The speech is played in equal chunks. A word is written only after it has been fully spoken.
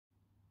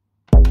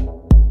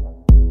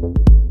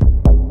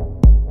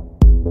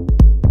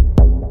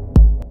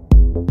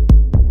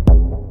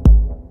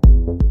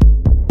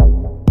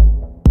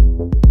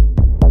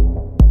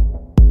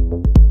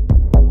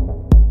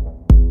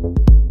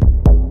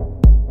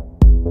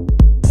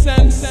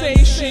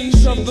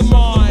sensations of the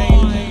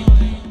mind.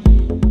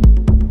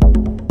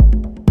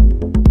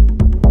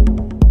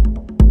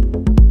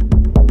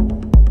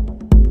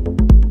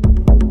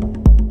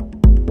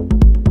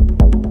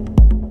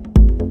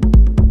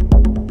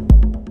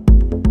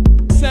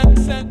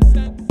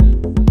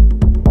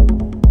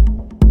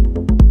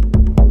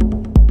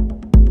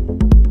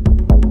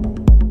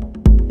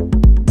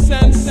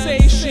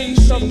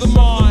 Sensations of the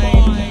mind.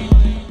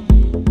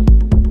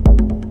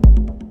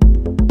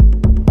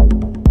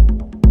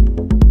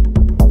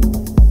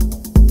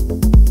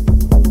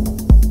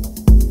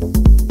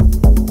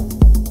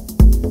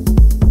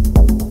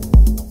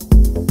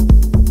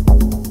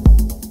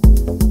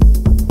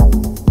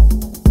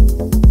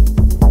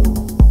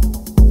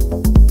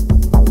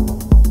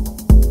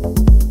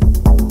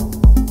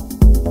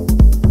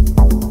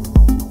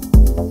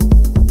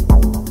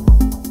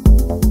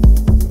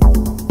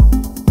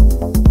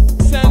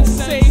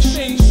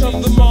 Sensations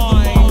of the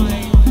mind.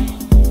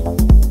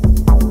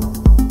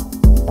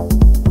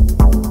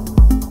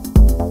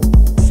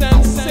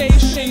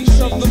 Sensations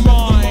of the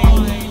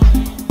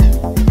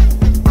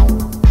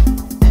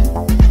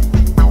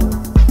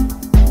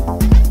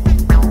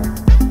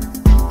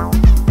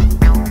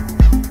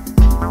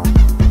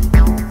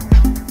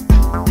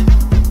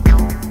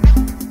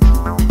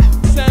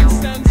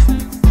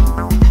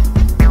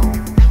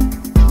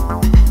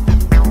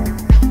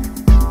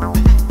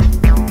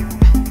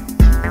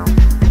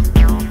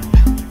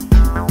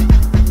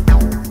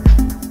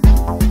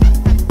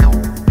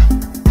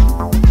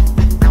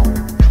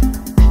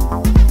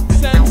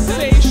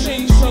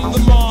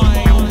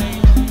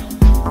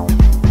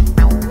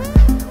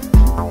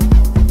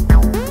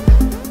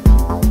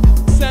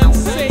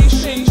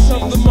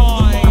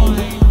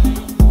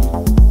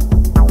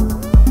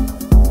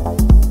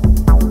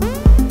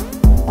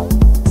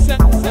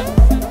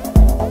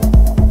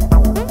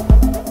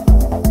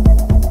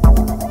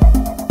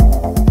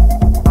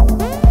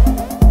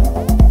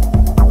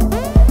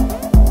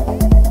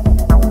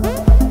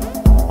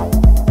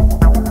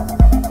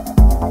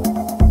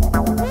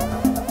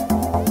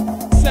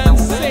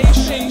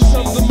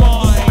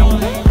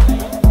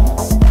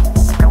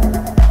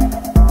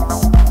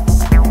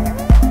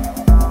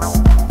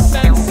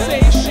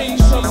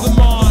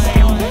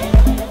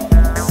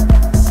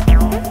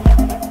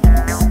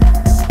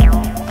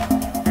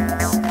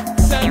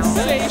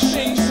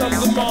mind. Sensations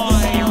of the mind.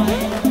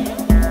 Sensations of the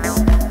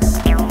mind.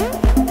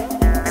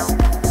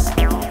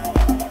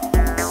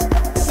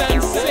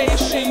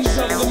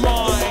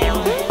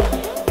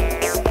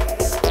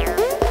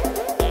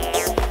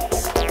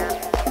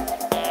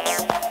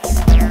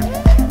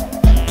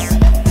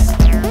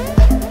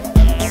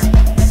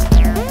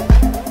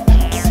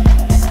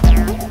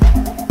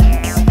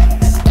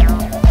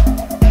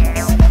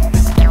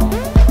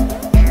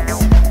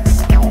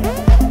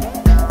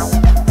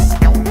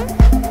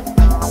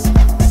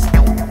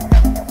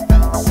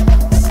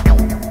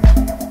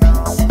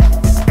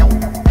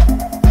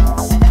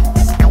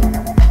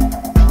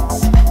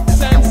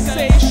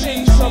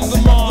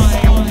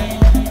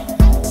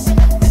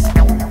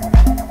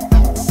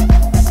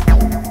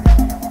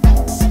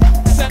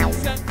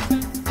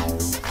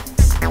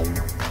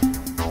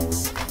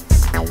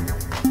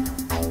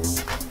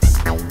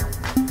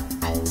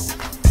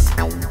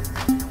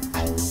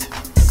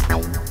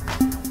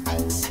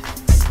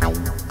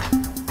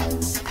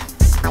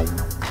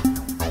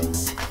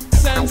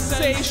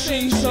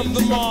 Sensations of the mind. Sensations of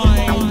the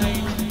mind.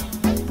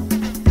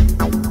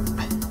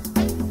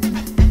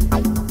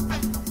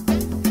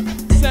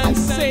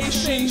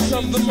 Sensations of the mind. Sensations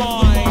of the mind. Sensations of the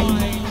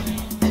mind.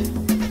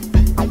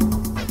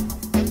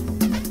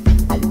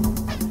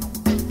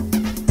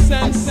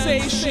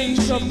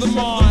 Sensations of the mind. Sensations of the mind. Sensations of the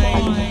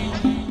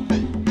mind.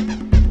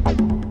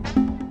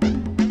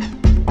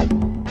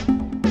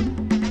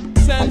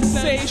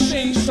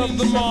 Sensations of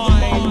the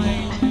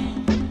mind.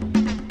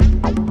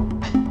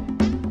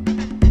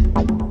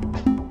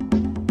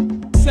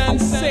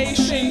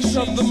 Sensations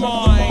of the mind. Sensations of the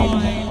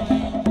mind.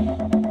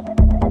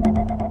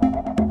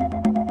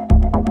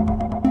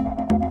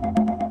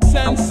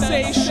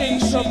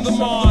 Sensations of the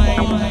mind.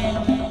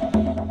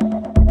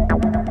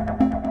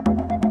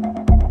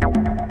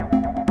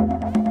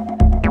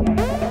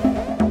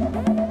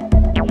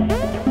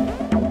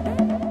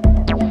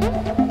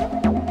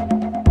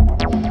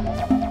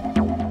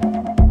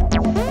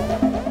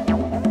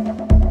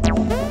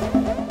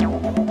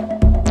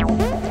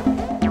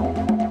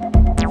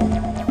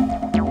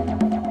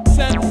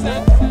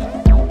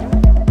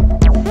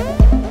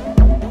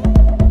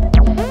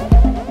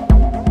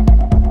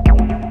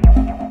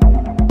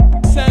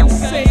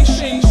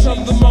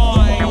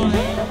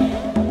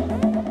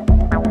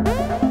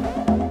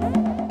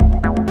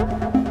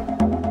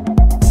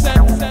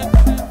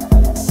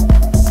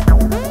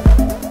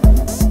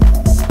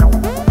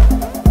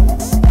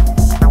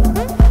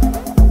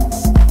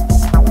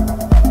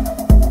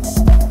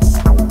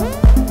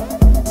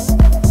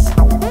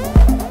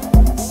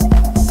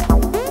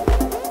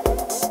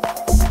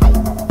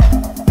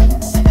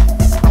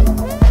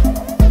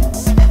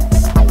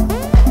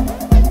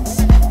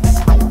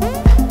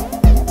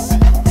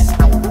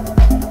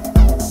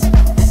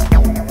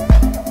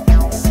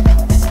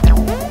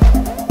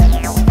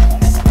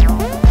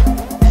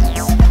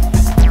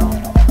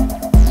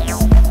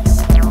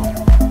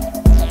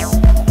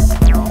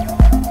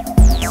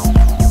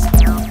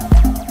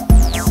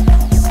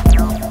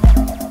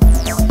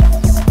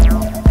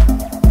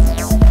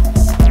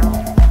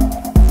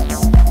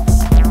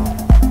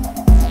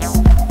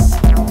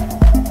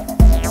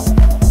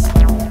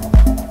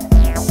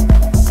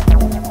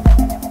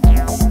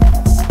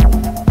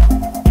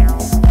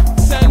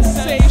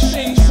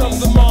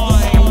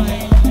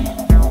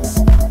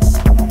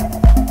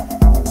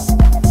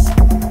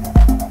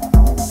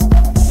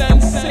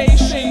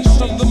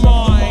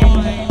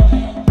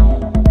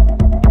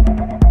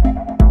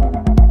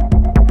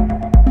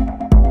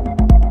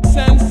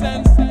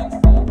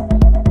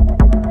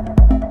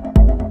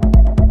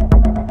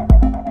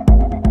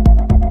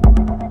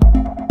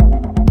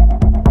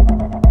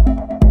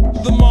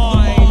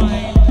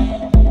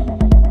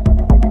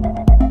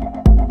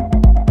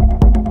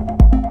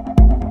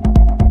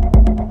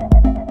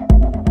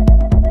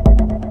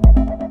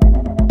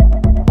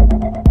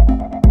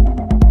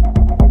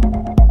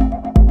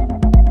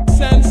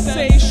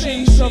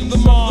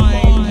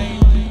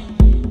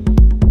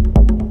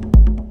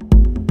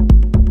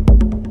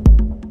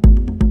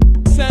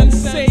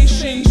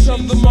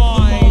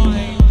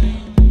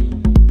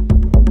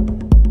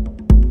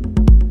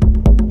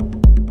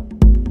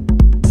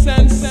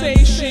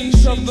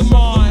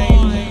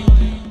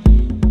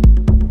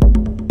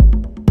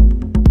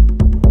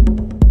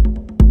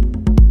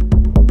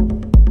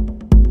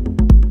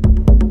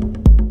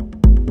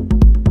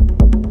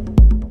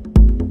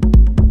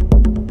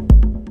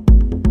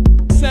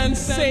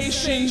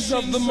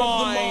 of the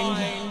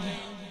mind.